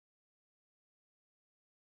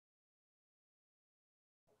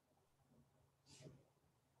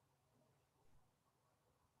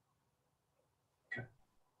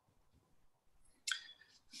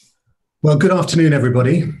Well, good afternoon,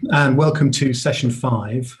 everybody, and welcome to session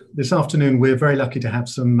 5. This afternoon, we're very lucky to have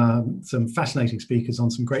some fascinating speakers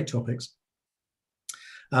on some great topics.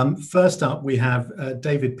 First up, we have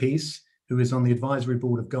David Peace, who is on the advisory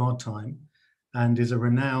board of Guardtime and is a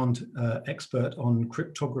renowned expert on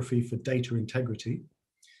cryptography for data integrity.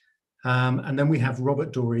 And then we have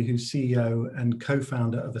Robert Dorey, who's CEO and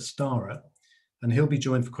co-founder of Astara, and he'll be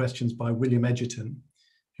joined for questions by William Edgerton,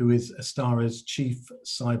 who is Astara's Chief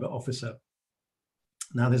Cyber Officer.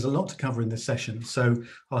 Now, there's a lot to cover in this session, so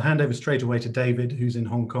I'll hand over straight away to David, who's in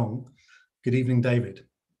Hong Kong. Good evening, David.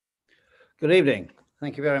 Good evening.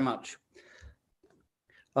 Thank you very much.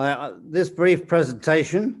 This brief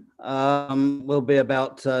presentation will be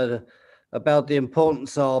about the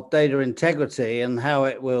importance of data integrity and how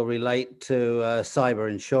it will relate to cyber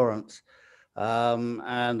insurance.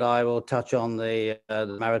 And I will touch on the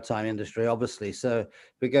maritime industry, obviously. So if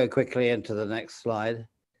we go quickly into the next slide.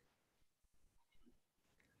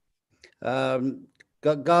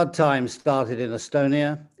 Guardtime started in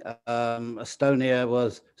Estonia. Estonia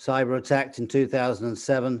was cyber attacked in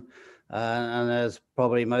 2007. And as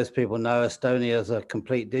probably most people know, Estonia is a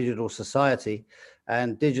complete digital society,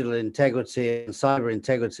 and digital integrity and cyber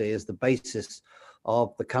integrity is the basis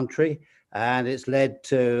of the country. And it's led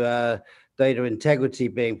to data integrity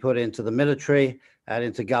being put into the military and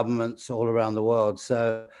into governments all around the world.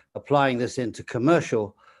 So applying this into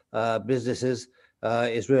commercial businesses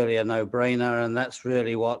is really a no-brainer, and that's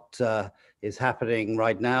really what is happening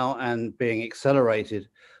right now and being accelerated,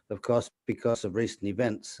 of course, because of recent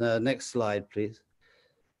events. Next slide, please.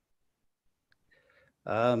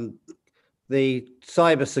 The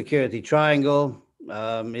cybersecurity triangle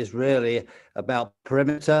is really about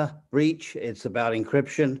perimeter breach. It's about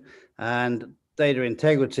encryption, and data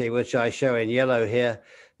integrity, which I show in yellow here,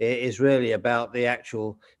 is really about the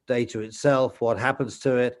actual data itself, what happens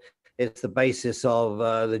to it. It's the basis of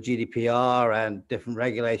the GDPR and different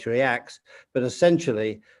regulatory acts. But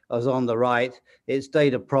essentially, as on the right, it's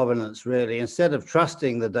data provenance, really. Instead of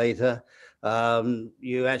trusting the data,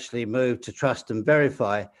 you actually move to trust and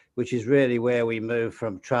verify, which is really where we move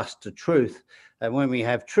from trust to truth. And when we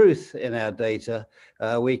have truth in our data,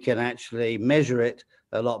 we can actually measure it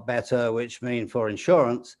a lot better, which means for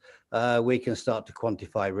insurance, we can start to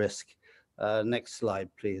quantify risk. Next slide,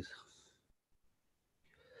 please.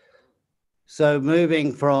 So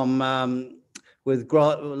moving from, with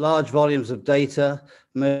large volumes of data,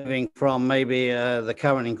 moving from maybe the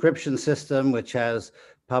current encryption system, which has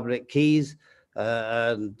public keys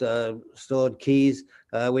and stored keys,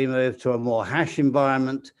 we move to a more hash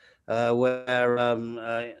environment, where,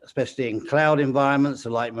 especially in cloud environments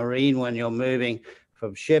like marine, when you're moving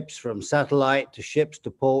from ships, from satellite to ships to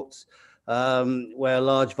ports, where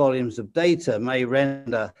large volumes of data may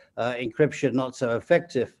render encryption not so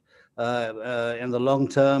effective in the long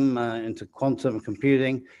term into quantum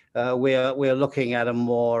computing. We're looking at a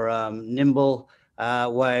more nimble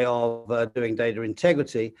way of doing data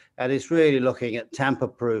integrity, and it's really looking at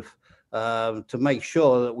tamper-proof to make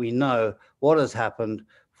sure that we know what has happened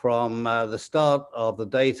from the start of the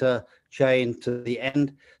data chain to the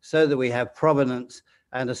end, so that we have provenance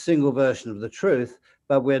and a single version of the truth,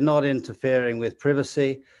 but we're not interfering with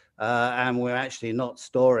privacy, and we're actually not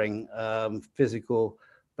storing physical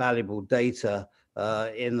valuable data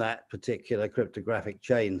in that particular cryptographic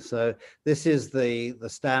chain. So this is the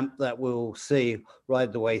stamp that we'll see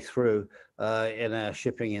right the way through in our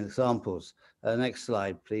shipping examples. Next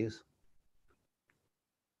slide, please.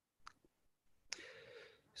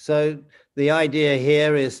 So the idea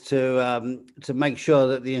here is to make sure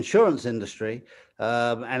that the insurance industry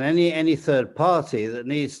and any third party that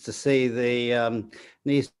needs to see the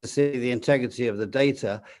integrity of the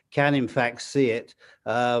data can in fact see it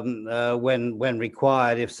when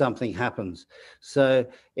required if something happens. So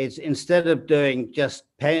it's, instead of doing just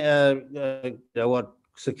what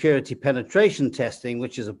security penetration testing,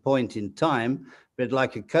 which is a point in time, but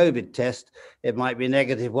like a COVID test, it might be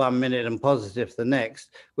negative 1 minute and positive the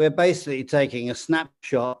next. We're basically taking a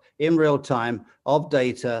snapshot in real time of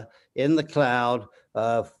data in the cloud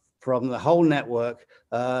from the whole network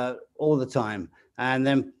all the time, and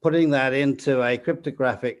then putting that into a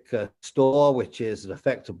cryptographic store, which is in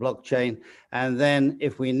effect a blockchain. And then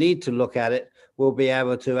if we need to look at it, we'll be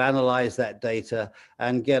able to analyze that data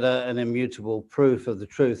and get an immutable proof of the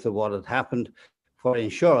truth of what had happened. For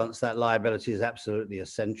insurance, that liability is absolutely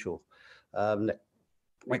essential.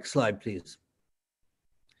 Next slide, please.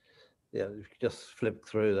 Yeah, just flip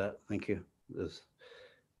through that. Thank you.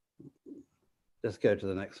 Let's go to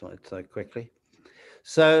the next slide so quickly.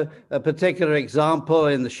 So a particular example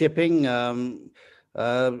in the shipping,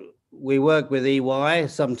 we worked with EY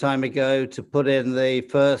some time ago to put in the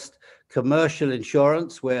first commercial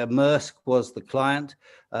insurance where Maersk was the client,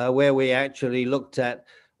 where we actually looked at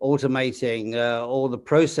automating all the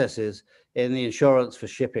processes in the insurance for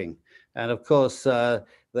shipping. And of course, the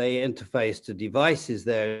interface to devices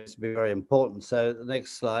there is very important. So the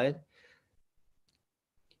next slide.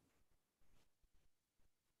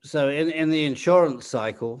 So in the insurance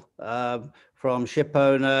cycle, from ship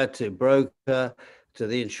owner to broker, to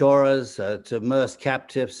the insurers, to Maersk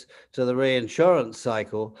captives, to the reinsurance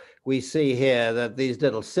cycle, we see here that these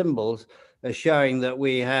little symbols are showing that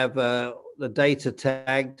we have the data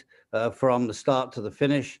tagged from the start to the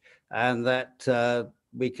finish, and that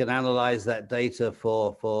we can analyze that data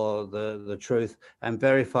for the truth and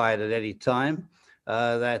verify it at any time.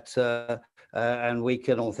 And we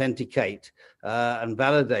can authenticate and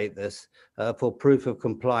validate this for proof of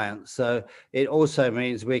compliance. So it also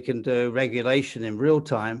means we can do regulation in real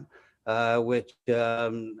time, which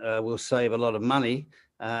will save a lot of money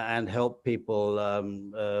and help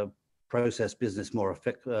people process business more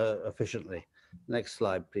efficiently. Next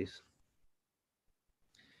slide, please.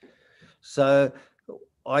 So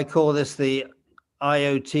I call this the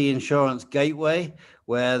IoT insurance gateway,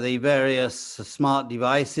 where the various smart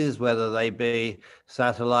devices, whether they be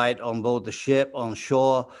satellite on board the ship, on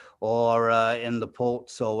shore, or in the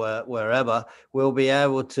ports or wherever, will be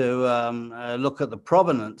able to look at the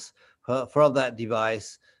provenance for that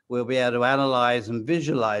device. We'll be able to analyze and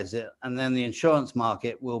visualize it, and then the insurance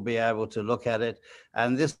market will be able to look at it.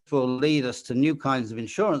 And this will lead us to new kinds of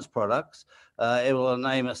insurance products. It will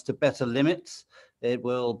enable us to better limits. It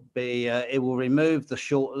will remove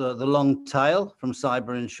the long tail from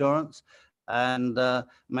cyber insurance and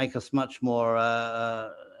make us much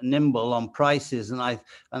more nimble on prices. And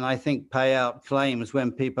I think pay out claims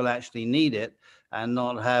when people actually need it and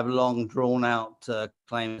not have long drawn out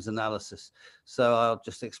claims analysis. So I'll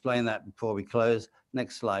just explain that before we close.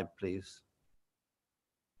 Next slide, please.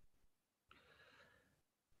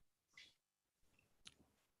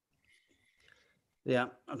 Yeah,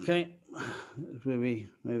 okay, we'll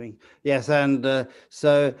moving. Yes, and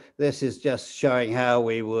so this is just showing how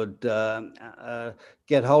we would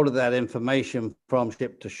get hold of that information from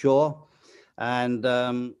ship to shore. And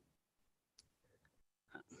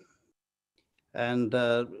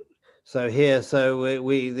so here, so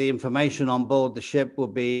the information on board the ship will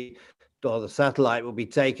be, or the satellite will be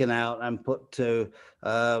taken out and put to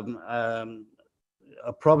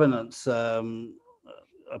a provenance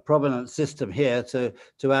system here to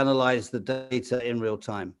analyze the data in real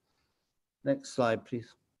time. Next slide,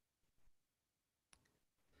 please.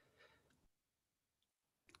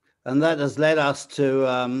 And that has led us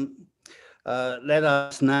to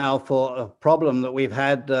now for a problem that we've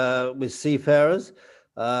had with seafarers.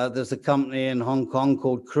 There's a company in Hong Kong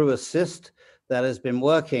called Crew Assist that has been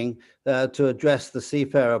working to address the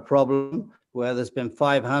seafarer problem, where there's been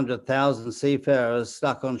 500,000 seafarers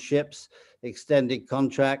stuck on ships, extended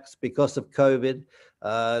contracts because of COVID.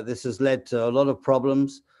 This has led to a lot of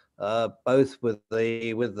problems, both with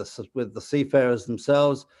the seafarers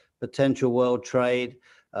themselves, potential world trade,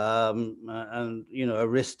 and a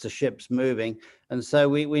risk to ships moving. And so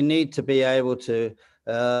we need to be able to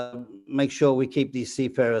make sure we keep these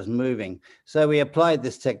seafarers moving. So we applied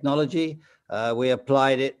this technology. We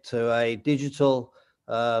applied it to a digital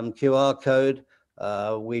QR code.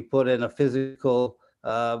 We put in a physical.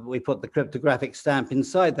 We put the cryptographic stamp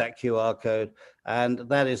inside that QR code, and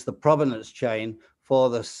that is the provenance chain for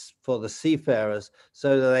the seafarers,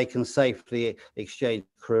 so that they can safely exchange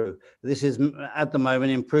crew. This is at the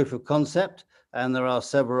moment in proof of concept, and there are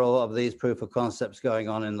several of these proof of concepts going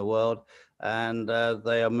on in the world, and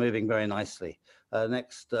they are moving very nicely.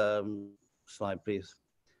 Next slide, please.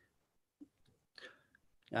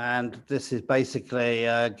 And this is basically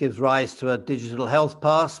gives rise to a digital health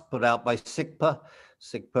pass put out by SIGPA.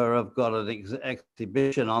 SIGPA have got an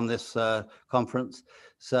exhibition on this conference.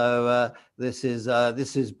 So this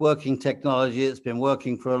is working technology. It's been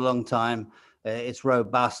working for a long time. It's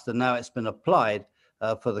robust, and now it's been applied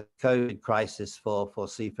for the COVID crisis for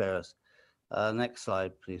seafarers. Next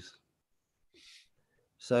slide, please.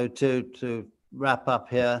 So to wrap up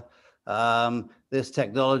here, this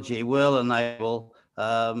technology will enable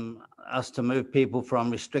us to move people from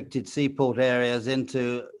restricted seaport areas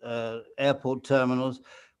into airport terminals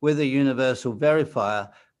with a universal verifier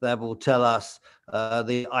that will tell us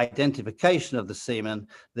the identification of the seaman,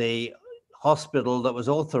 the hospital that was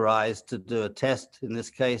authorized to do a test in this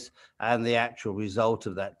case, and the actual result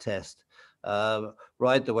of that test,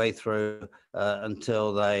 right the way through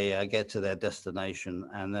until they get to their destination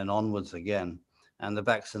and then onwards again. and the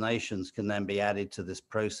vaccinations can then be added to this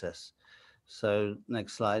process. So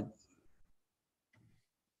next slide.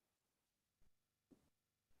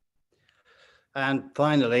 And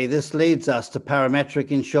finally, this leads us to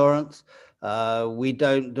parametric insurance. We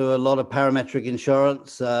don't do a lot of parametric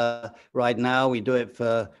insurance right now. We do it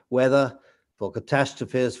for weather, for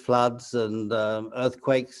catastrophes, floods, and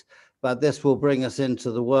earthquakes. But this will bring us into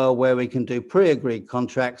the world where we can do pre-agreed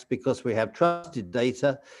contracts because we have trusted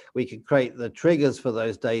data. We can create the triggers for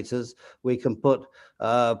those data. We can put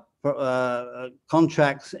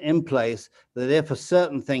contracts in place that if a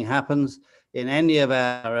certain thing happens in any of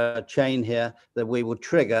our chain here, that we will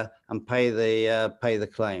trigger and pay the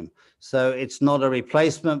claim. So it's not a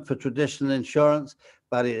replacement for traditional insurance,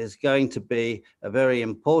 but it is going to be a very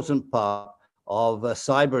important part of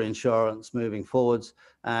cyber insurance moving forwards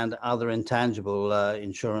and other intangible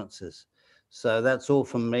insurances. So that's all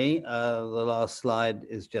from me. The last slide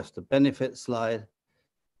is just a benefit slide.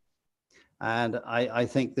 And I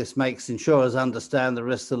think this makes insurers understand the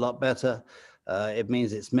risks a lot better. It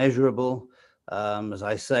means it's measurable. As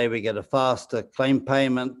I say, we get a faster claim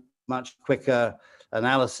payment, much quicker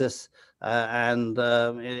analysis, and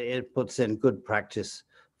it puts in good practice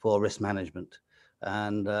for risk management.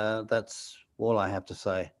 And that's all I have to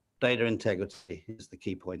say. Data integrity is the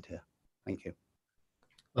key point here. Thank you.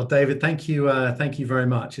 Well, David, thank you very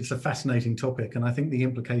much. It's a fascinating topic, and I think the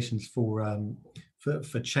implications for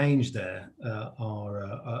change there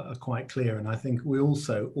are quite clear. And I think we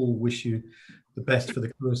also all wish you the best for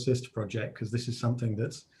the Crew Assist project, because this is something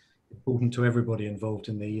that's important to everybody involved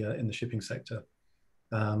in the shipping sector,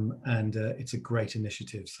 and it's a great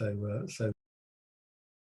initiative. So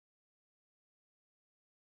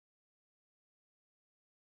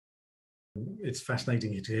it's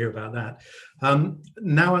fascinating to hear about that.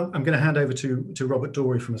 Now I'm going to hand over to Robert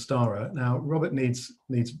Dorey from Astara. Now, Robert needs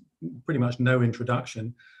pretty much no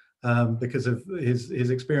introduction because of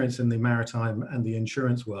his experience in the maritime and the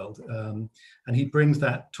insurance world, and he brings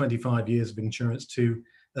that 25 years of insurance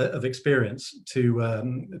of experience to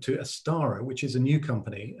Astara, which is a new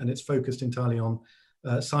company, and it's focused entirely on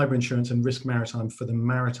cyber insurance and risk maritime for the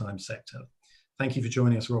maritime sector. Thank you for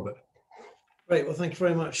joining us, Robert. Great. Well, thank you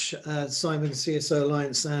very much, Simon, CSO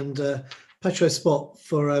Alliance, and PetroSpot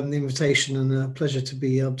for the invitation, and a pleasure to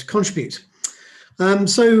be able to contribute.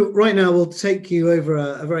 So right now we'll take you over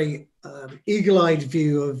a very eagle-eyed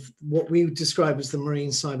view of what we would describe as the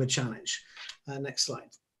Marine Cyber Challenge. Next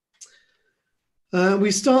slide.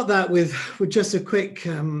 We start that with just a quick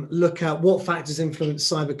look at what factors influence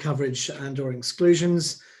cyber coverage and/or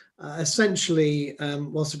exclusions. Essentially,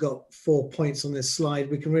 whilst we've got 4 points on this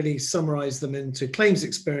slide, we can really summarize them into claims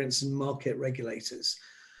experience and market regulators.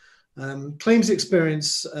 Claims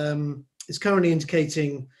experience is currently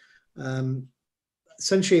indicating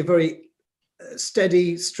essentially a very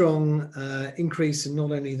steady, strong increase in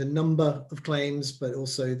not only the number of claims, but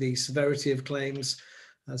also the severity of claims.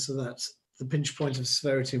 So that's the pinch point of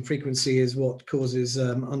severity and frequency is what causes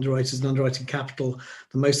underwriters and underwriting capital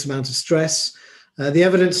the most amount of stress. The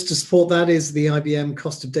evidence to support that is the IBM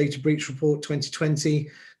Cost of Data Breach Report 2020,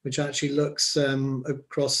 which actually looks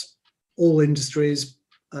across all industries,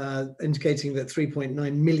 indicating that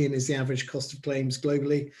 3.9 million is the average cost of claims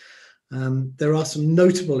globally. There are some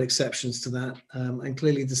notable exceptions to that, and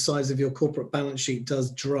clearly the size of your corporate balance sheet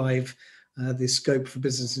does drive the scope for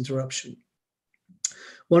business interruption.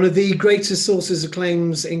 One of the greatest sources of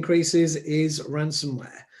claims increases is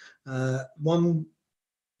ransomware.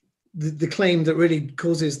 The claim that really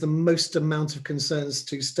causes the most amount of concerns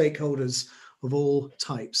to stakeholders of all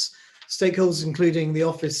types. Stakeholders including the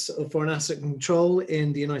Office of Foreign Asset Control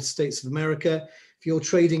in the United States of America. If you're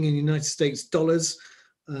trading in United States dollars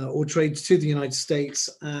or trades to the United States,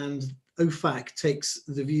 and OFAC takes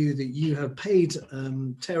the view that you have paid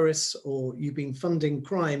terrorists or you've been funding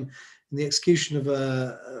crime in the execution of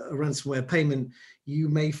a ransomware payment, you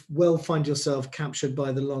may well find yourself captured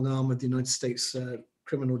by the long arm of the United States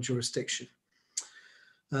criminal jurisdiction.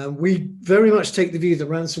 We very much take the view that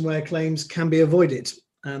ransomware claims can be avoided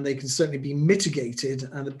and they can certainly be mitigated,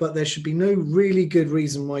 but there should be no really good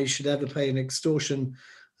reason why you should ever pay an extortion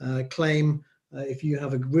claim if you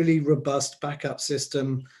have a really robust backup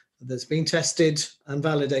system that's been tested and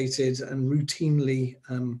validated and routinely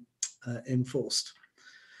enforced.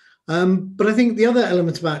 But I think the other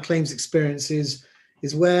element about claims experience is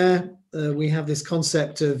where we have this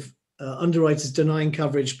concept of underwriters denying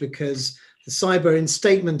coverage because the cyber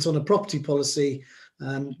instatement on a property policy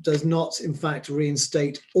does not, in fact,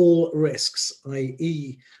 reinstate all risks,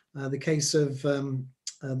 i.e. The case of the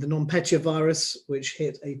NotPetya virus, which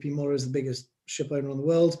hit AP Moller as the biggest ship owner in the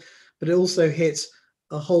world, but it also hit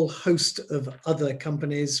a whole host of other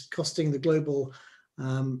companies, costing the global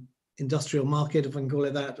industrial market, if I can call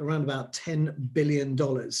it that, around about $10 billion.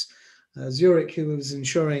 Zurich, who was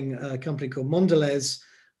insuring a company called Mondelez,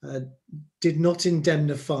 did not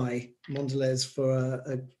indemnify Mondelez for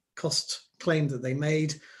a cost claim that they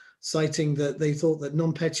made, citing that they thought that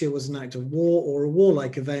non petita was an act of war or a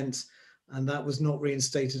warlike event, and that was not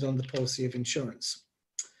reinstated on the policy of insurance.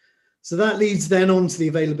 So that leads then on to the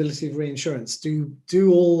availability of reinsurance. Do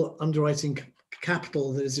all underwriting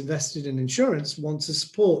capital that is invested in insurance want to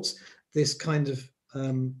support this kind of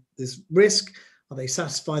this risk? Are they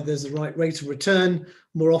satisfied there's the right rate of return?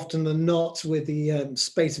 More often than not, with the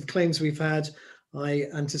spate of claims we've had, I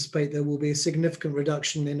anticipate there will be a significant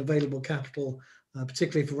reduction in available capital,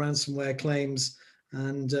 particularly for ransomware claims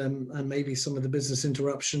and maybe some of the business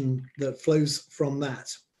interruption that flows from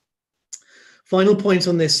that. Final point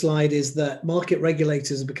on this slide is that market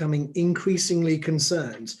regulators are becoming increasingly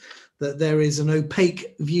concerned that there is an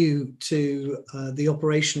opaque view to the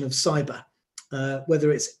operation of cyber,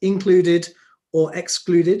 whether it's included or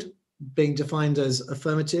excluded, being defined as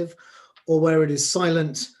affirmative, or where it is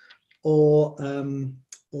silent or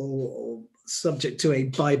subject to a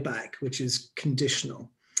buyback, which is conditional.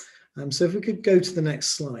 So if we could go to the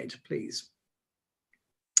next slide, please.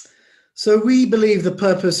 So we believe the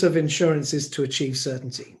purpose of insurance is to achieve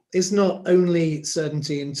certainty. It's not only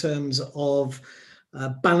certainty in terms of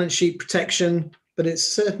balance sheet protection, but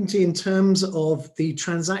it's certainty in terms of the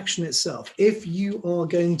transaction itself. If you are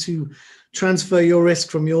going to transfer your risk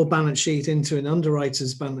from your balance sheet into an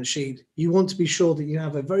underwriter's balance sheet, you want to be sure that you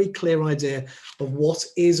have a very clear idea of what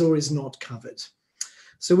is or is not covered.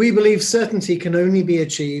 So we believe certainty can only be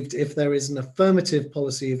achieved if there is an affirmative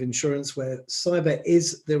policy of insurance where cyber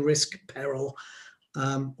is the risk peril.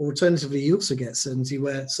 Alternatively, you also get certainty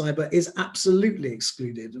where cyber is absolutely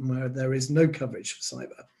excluded and where there is no coverage for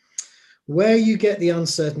cyber. Where you get the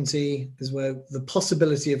uncertainty is where the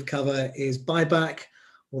possibility of cover is buyback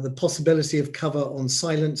or the possibility of cover on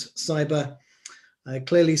silent cyber.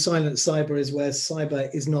 Clearly, silent cyber is where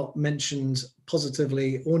cyber is not mentioned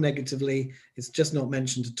positively or negatively. It's just not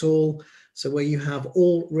mentioned at all. So where you have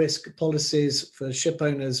all risk policies for ship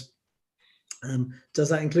owners, does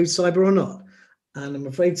that include cyber or not? And I'm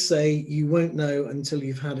afraid to say you won't know until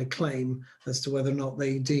you've had a claim as to whether or not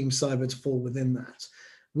they deem cyber to fall within that.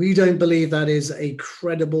 We don't believe that is a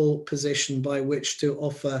credible position by which to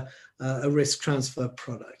offer a risk transfer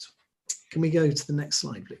product. Can we go to the next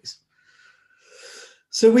slide, please?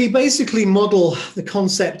 So we basically model the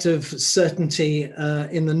concept of certainty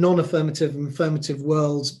in the non-affirmative and affirmative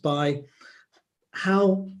worlds by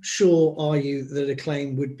how sure are you that a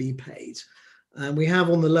claim would be paid? And we have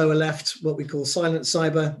on the lower left what we call silent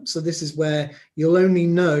cyber. So this is where you'll only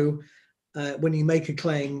know when you make a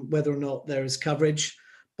claim whether or not there is coverage.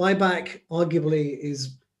 Buyback arguably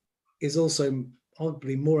is also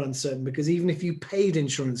arguably more uncertain, because even if you paid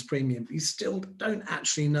insurance premium, you still don't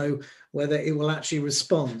actually know whether it will actually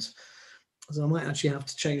respond. So I might actually have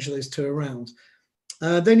to change those two around.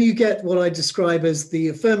 Then you get what I describe as the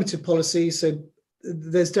affirmative policy. So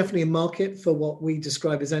there's definitely a market for what we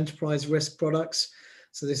describe as enterprise risk products.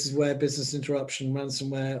 So this is where business interruption,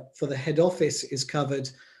 ransomware for the head office is covered,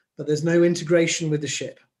 but there's no integration with the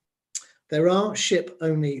ship. There are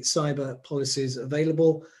ship-only cyber policies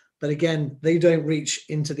available, but again, they don't reach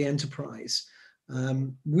into the enterprise.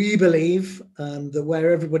 We believe that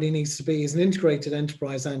where everybody needs to be is an integrated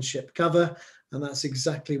enterprise and ship cover, and that's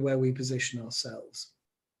exactly where we position ourselves.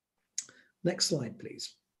 Next slide,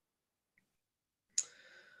 please.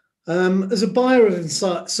 As a buyer of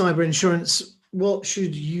cyber insurance, what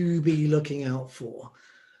should you be looking out for?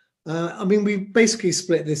 I mean, we basically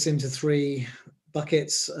split this into three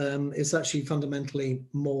buckets. It's actually fundamentally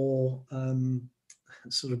more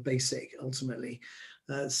sort of basic, ultimately.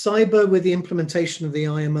 Cyber, with the implementation of the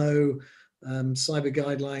IMO cyber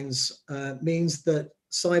guidelines, means that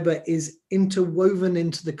cyber is interwoven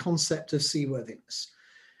into the concept of seaworthiness.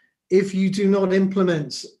 If you do not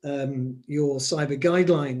implement your cyber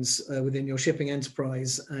guidelines within your shipping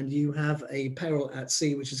enterprise and you have a peril at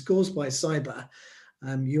sea which is caused by cyber,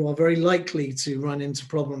 you are very likely to run into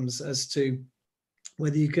problems as to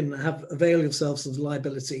whether you can avail yourselves of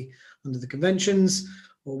liability under the conventions,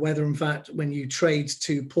 or whether in fact when you trade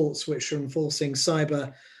to ports which are enforcing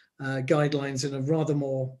cyber guidelines in a rather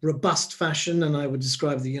more robust fashion, and I would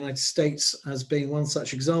describe the United States as being one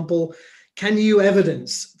such example, can you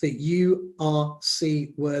evidence that you are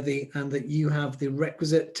seaworthy and that you have the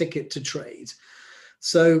requisite ticket to trade?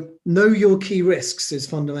 So know your key risks is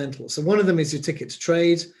fundamental. So one of them is your ticket to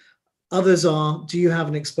trade. Others are, do you have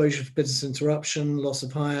an exposure for business interruption, loss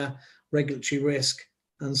of hire, regulatory risk,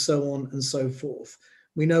 and so on and so forth.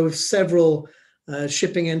 We know of several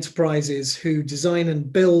shipping enterprises who design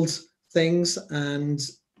and build things, and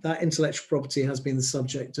that intellectual property has been the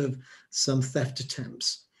subject of some theft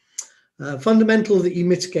attempts. Fundamental that you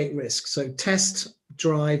mitigate risk. So test,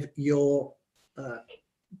 drive your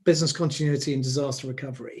business continuity and disaster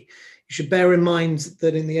recovery. You should bear in mind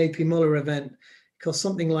that in the AP Muller event, it costs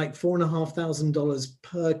something like $4,500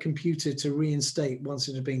 per computer to reinstate once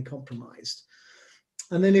it had been compromised.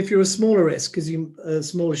 And then if you're a smaller risk, because you're a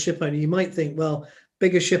smaller ship owner, you might think, well,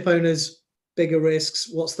 bigger ship owners, bigger risks,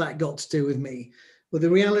 what's that got to do with me? Well, the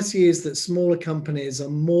reality is that smaller companies are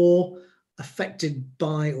more affected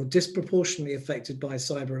by, or disproportionately affected by,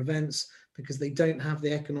 cyber events because they don't have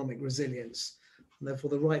the economic resilience. And therefore,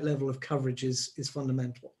 the right level of coverage is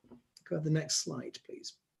fundamental. Go to the next slide,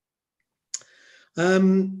 please.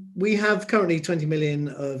 We have currently 20 million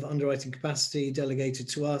of underwriting capacity delegated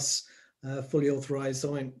to us, fully authorized. I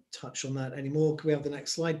won't touch on that anymore. Can we have the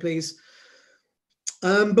next slide, please?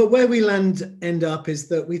 But where we end up is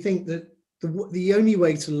that we think that the only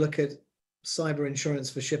way to look at cyber insurance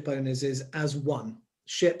for ship owners is as one,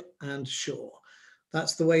 ship and shore.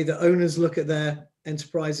 That's the way that owners look at their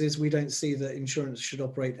enterprises. We don't see that insurance should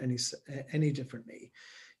operate any differently.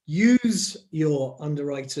 Use your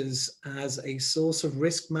underwriters as a source of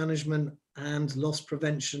risk management and loss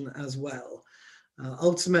prevention as well.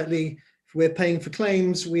 Ultimately, if we're paying for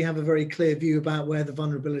claims, we have a very clear view about where the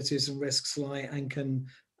vulnerabilities and risks lie and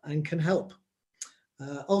can help.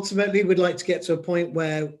 Ultimately, we'd like to get to a point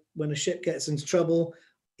where when a ship gets into trouble,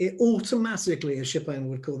 it automatically, a ship owner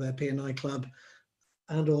would call their P&I club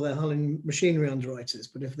and or their hull and machinery underwriters.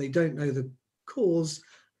 But if they don't know the cause,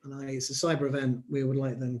 and it's a cyber event, we would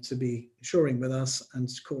like them to be insuring with us and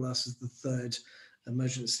to call us as the third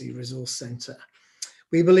emergency resource center.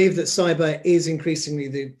 We believe that cyber is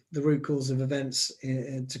increasingly the root cause of events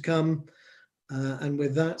to come. And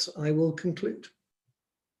with that, I will conclude.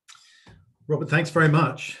 Robert, thanks very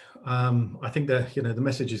much. I think that the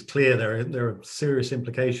message is clear. There are serious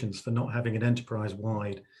implications for not having an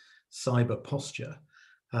enterprise-wide cyber posture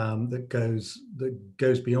that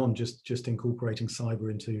goes beyond just incorporating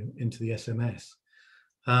cyber into the SMS.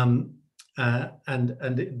 And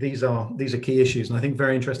these are key issues, and I think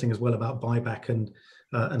very interesting as well about buyback and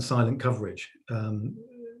silent coverage. Who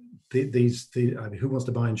wants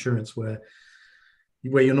to buy insurance where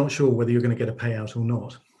you're not sure whether you're going to get a payout or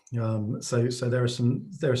not? So there are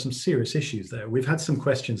some serious issues there. We've had some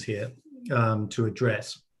questions here to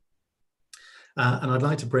address, and I'd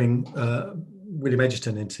like to bring William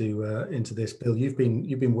Edgerton into this. Bill, you've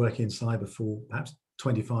been working in cyber for perhaps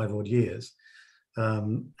 25 odd years,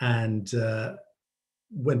 and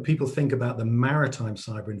when people think about the maritime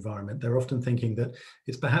cyber environment, they're often thinking that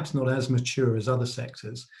it's perhaps not as mature as other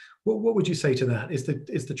sectors. What would you say to that? Is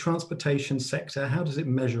the transportation sector, how does it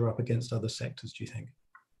measure up against other sectors, do you think?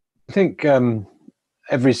 I think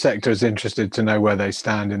every sector is interested to know where they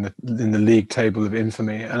stand in the league table of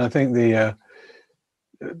infamy, and I think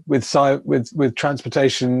with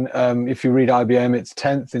transportation, if you read IBM, it's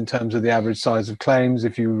 10th in terms of the average size of claims.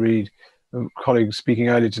 If you read colleagues speaking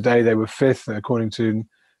earlier today, they were 5th according to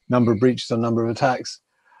number of breaches or number of attacks.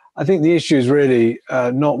 I think the issue is really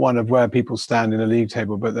not one of where people stand in a league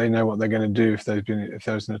table, but they know what they're going to do if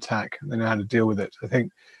there's an attack. They know how to deal with it. I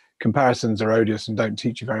think comparisons are odious and don't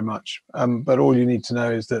teach you very much. But all you need to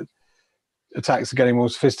know is that attacks are getting more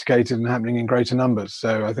sophisticated and happening in greater numbers.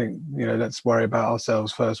 So I think, let's worry about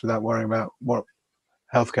ourselves first without worrying about what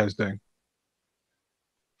healthcare is doing.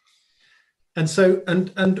 And so,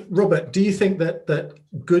 and Robert, do you think that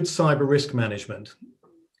good cyber risk management,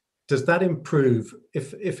 does that improve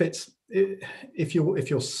if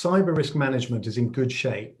your cyber risk management is in good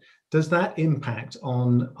shape? Does that impact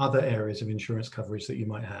on other areas of insurance coverage that you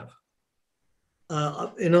might have?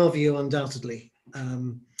 In our view, undoubtedly.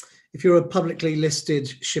 If you're a publicly listed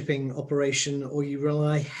shipping operation, or you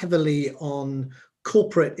rely heavily on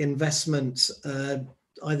corporate investment,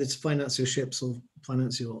 either to finance your ships or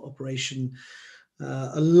finance your operation,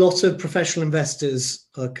 a lot of professional investors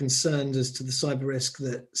are concerned as to the cyber risk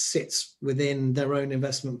that sits within their own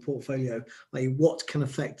investment portfolio, i.e. what can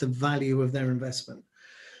affect the value of their investment.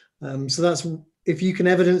 So that's, if you can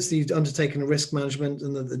evidence that you've undertaken a risk management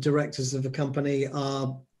and that the directors of a company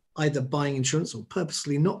are either buying insurance or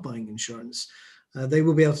purposely not buying insurance, they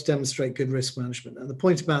will be able to demonstrate good risk management. And the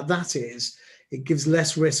point about that is it gives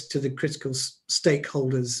less risk to the critical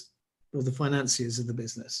stakeholders or the financiers of the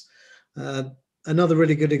business. Another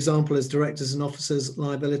really good example is directors and officers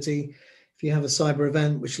liability. if you have a cyber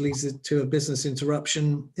event which leads to a business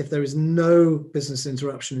interruption, if there is no business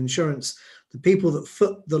interruption insurance, the people that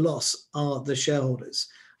foot the loss are the shareholders,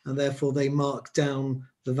 and therefore they mark down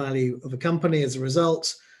the value of a company as a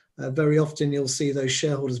result. Very often you'll see those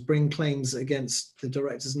shareholders bring claims against the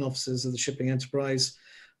directors and officers of the shipping enterprise,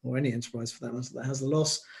 or any enterprise for that matter that has the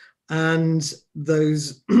loss. And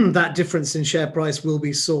those that difference in share price will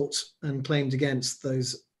be sought and claimed against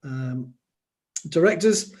those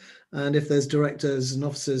directors. And if there's directors and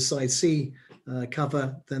officers side C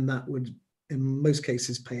cover, then that would in most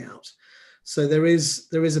cases pay out. So there is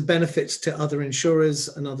a benefit to other insurers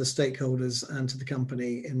and other stakeholders and to the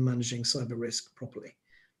company in managing cyber risk properly.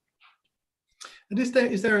 And is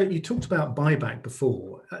there you talked about buyback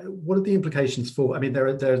before? What are the implications for? I mean, there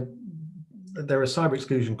are cyber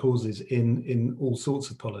exclusion clauses in all sorts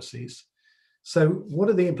of policies. So what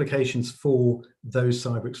are the implications for those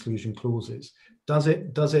cyber exclusion clauses? Does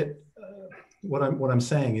it? What I'm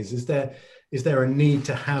saying is there a need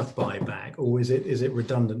to have buyback, or is it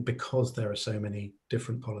redundant because there are so many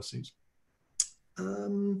different policies?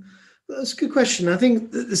 That's a good question. I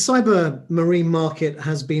think the cyber marine market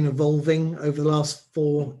has been evolving over the last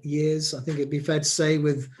 4 years. I think it'd be fair to say,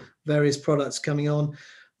 with various products coming on.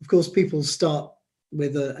 Of course, people start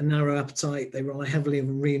with a narrow appetite. They rely heavily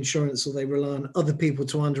on reinsurance, or they rely on other people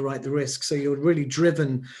to underwrite the risk. So you're really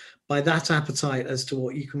driven by that appetite as to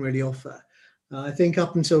what you can really offer. I think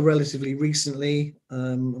up until relatively recently,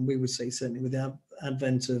 and we would say certainly with the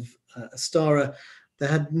advent of Astara, there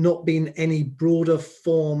had not been any broader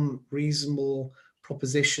form, reasonable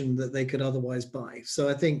proposition that they could otherwise buy. So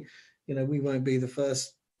I think, we won't be the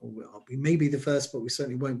first, or we may be the first, but we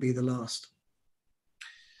certainly won't be the last.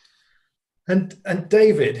 And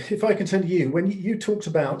David, if I can turn to you, when you talked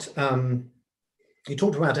about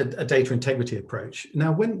a data integrity approach.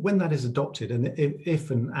 Now, when that is adopted, and if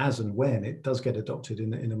and as and when it does get adopted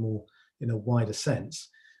in a wider sense,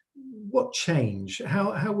 what change?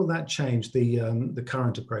 How will that change the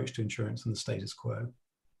current approach to insurance and the status quo?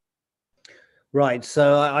 Right.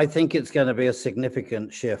 So I think it's going to be a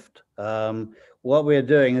significant shift. What we're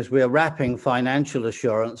doing is we're wrapping financial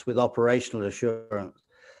assurance with operational assurance.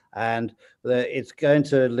 And it's going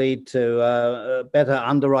to lead to better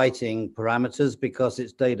underwriting parameters because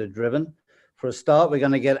it's data driven. For a start, we're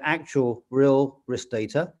going to get actual real risk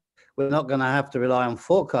data. We're not going to have to rely on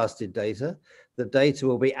forecasted data. The data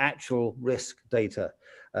will be actual risk data.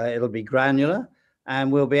 It'll be granular,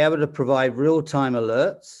 and we'll be able to provide real-time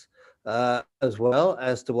alerts as well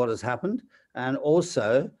as to what has happened, and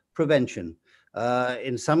also prevention.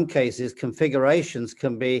 In some cases, configurations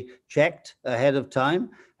can be checked ahead of time,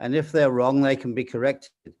 and if they're wrong, they can be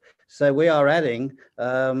corrected. So we are adding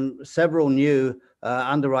several new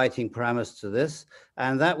underwriting parameters to this,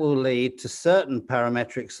 and that will lead to certain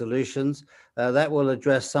parametric solutions that will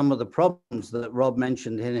address some of the problems that Rob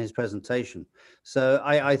mentioned in his presentation. So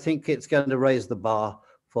I think it's going to raise the bar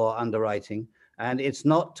for underwriting, and it's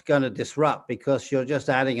not going to disrupt because you're just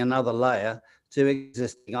adding another layer to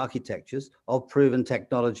existing architectures of proven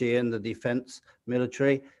technology in the defense,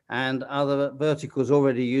 military, and other verticals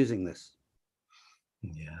already using this.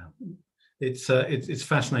 Yeah, it's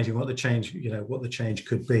fascinating what the change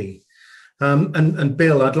could be. And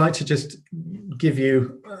Bill, I'd like to just give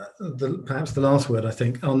you perhaps the last word. I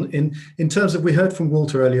think in terms of, we heard from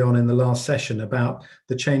Walter early on in the last session about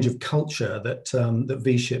the change of culture that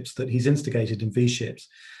V-Ships, that he's instigated in V-Ships.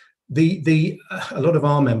 A lot of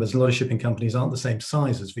our members, a lot of shipping companies aren't the same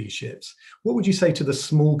size as V-Ships. What would you say to the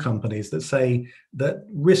small companies that say that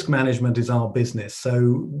risk management is our business,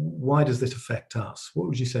 so why does this affect us? What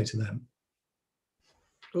would you say to them?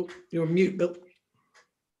 Oh, you're on mute, Bill.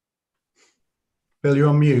 Bill, you're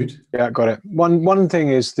on mute. Yeah, got it. One thing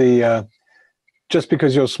is just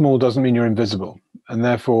because you're small doesn't mean you're invisible, and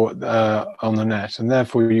therefore on the net, and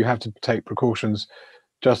therefore you have to take precautions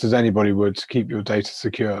just as anybody would to keep your data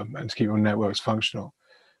secure and to keep your networks functional.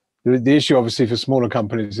 The issue obviously for smaller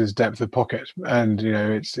companies is depth of pocket, and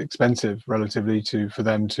it's expensive relatively for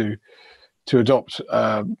them to adopt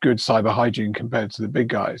good cyber hygiene compared to the big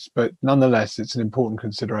guys, but nonetheless it's an important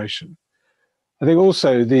consideration. I think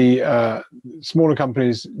also the smaller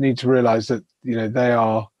companies need to realize that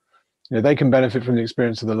they can benefit from the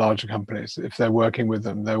experience of the larger companies. If they're working with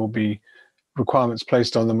them, there will be requirements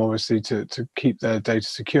placed on them, obviously, to keep their data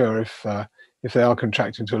secure if they are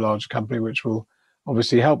contracting to a large company, which will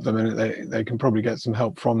obviously help them, and they can probably get some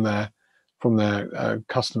help from their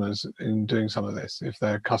customers in doing some of this, if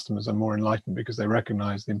their customers are more enlightened because they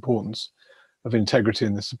recognize the importance of integrity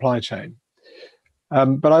in the supply chain.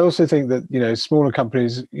 But I also think that, smaller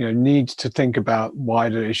companies, need to think about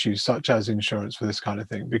wider issues such as insurance for this kind of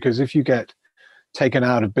thing. Because if you get taken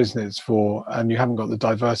out of business and you haven't got the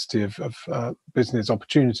diversity of business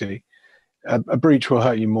opportunity, a breach will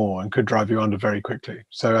hurt you more and could drive you under very quickly.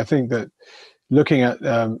 So I think that looking at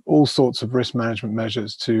all sorts of risk management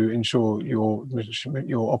measures to ensure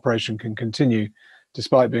your operation can continue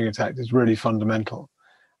despite being attacked is really fundamental.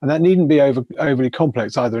 And that needn't be overly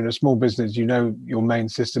complex either. In a small business, you know your main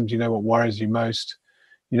systems, you know what worries you most,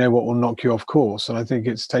 you know what will knock you off course. And I think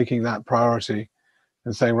it's taking that priority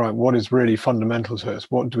and saying, right, what is really fundamental to us?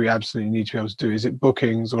 What do we absolutely need to be able to do? Is it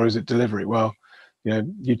bookings or is it delivery? Well,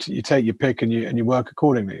 you take your pick and you work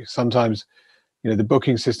accordingly. Sometimes, the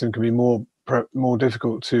booking system can be more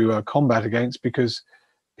difficult to combat against because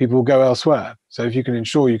people will go elsewhere. So if you can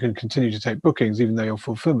ensure you can continue to take bookings, even though your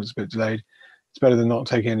fulfillment's a bit delayed, it's better than not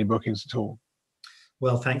taking any bookings at all.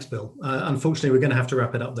 Well, thanks, Bill. Unfortunately, we're going to have to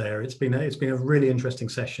wrap it up there. It's been a really interesting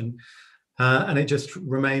session, and it just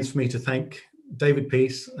remains for me to thank David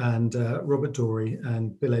Peace and Robert Dorey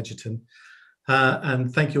and Bill Edgerton,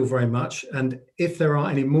 and thank you all very much. And if there are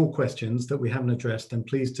any more questions that we haven't addressed, then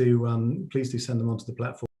please do send them onto the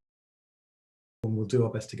platform. We'll do our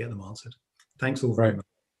best to get them answered. Thanks all very much.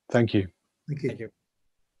 Thank you. Thank you. Thank you.